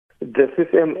The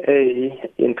CCMA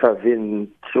intervened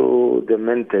through the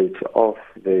mandate of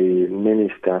the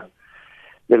Minister,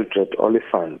 Mildred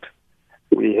Oliphant.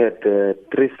 We had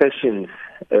 3 sessions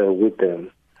with them,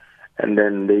 and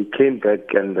then they came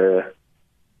back and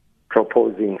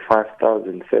proposing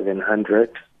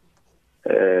 5,700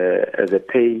 as a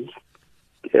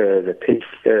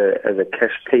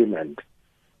cash payment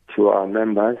to our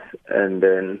members, and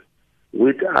then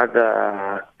with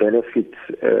other benefits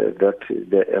that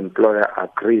the employer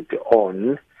agreed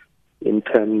on in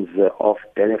terms of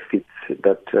benefits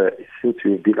that since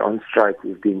we've been on strike,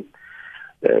 we've been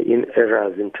in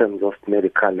errors in terms of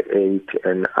medical aid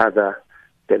and other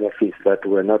benefits that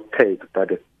were not paid, but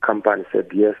the company said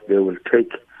yes, they will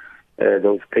take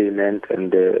those payments,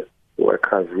 and the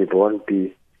workers won't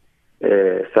be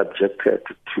subjected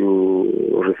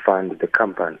to refund the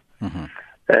company. Mm-hmm.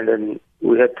 And then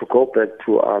we had to go back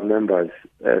to our members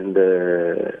and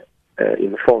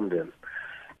inform them.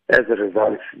 As a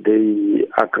result, they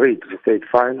agreed to say,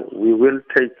 fine, we will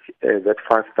take that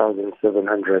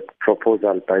 5,700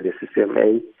 proposal by the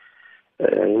CCMA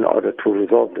in order to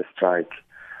resolve the strike.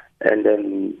 And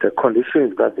then the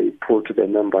conditions that they put to the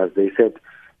members, they said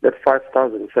that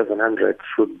 5,700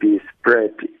 should be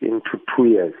spread into 2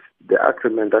 years. The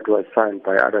agreement that was signed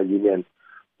by other unions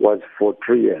was for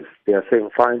 3 years. They are saying,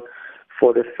 fine,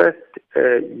 for the first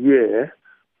year,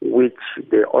 which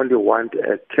they only want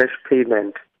a cash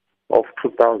payment of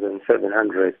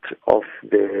 2,700 of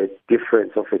the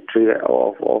difference of the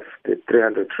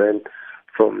 300 rand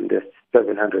from the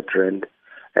 700 rand,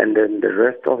 and then the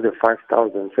rest of the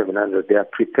 5,700 they are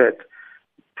prepared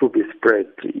to be spread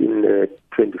in a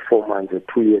 24 months or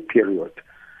 2 year period,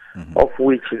 mm-hmm. of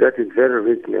which that is very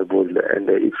reasonable, and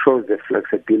it shows the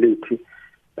flexibility,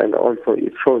 and also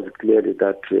it shows clearly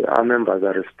that our members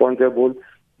are responsible.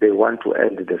 They want to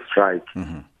end the strike.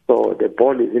 Mm-hmm. So the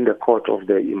ball is in the court of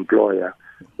the employer,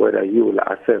 whether he will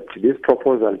accept. This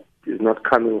proposal is not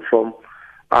coming from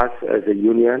us as a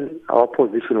union. Our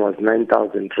position was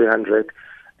 9,300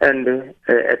 and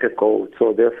at a go.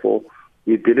 So therefore,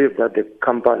 we believe that the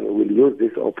company will use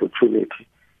this opportunity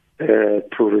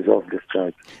to resolve the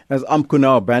strike. Has AMCU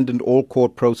now abandoned all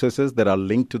court processes that are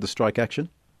linked to the strike action?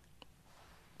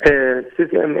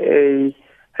 CCMA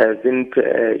hasn't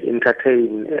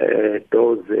entertained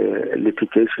those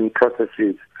litigation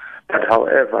processes, but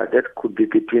however, that could be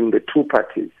between the two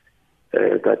parties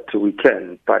that we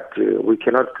can, but we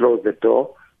cannot close the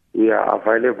door. We are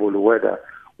available whether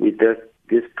with this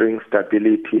brings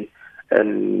stability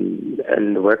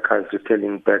and workers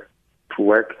returning back to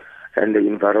work and the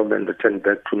environment return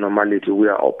back to normality. We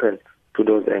are open to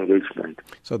those engagements.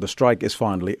 So the strike is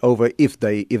finally over if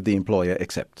the employer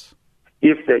accepts?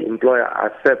 If the employer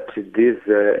accepts this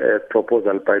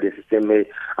proposal by the CCMA,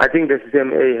 I think the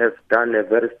CCMA has done a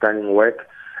very stunning work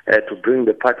to bring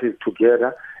the parties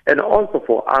together, and also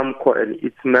for AMCU and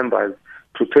its members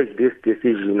to take this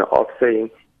decision of saying,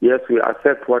 yes, we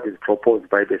accept what is proposed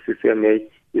by the CCMA.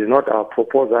 It's not our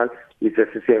proposal, it's the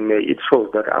CCMA. It shows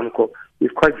that AMCU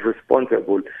is quite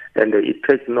responsible, and it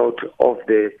takes note of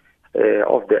the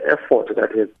effort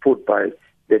that is put by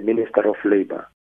the Minister of Labour.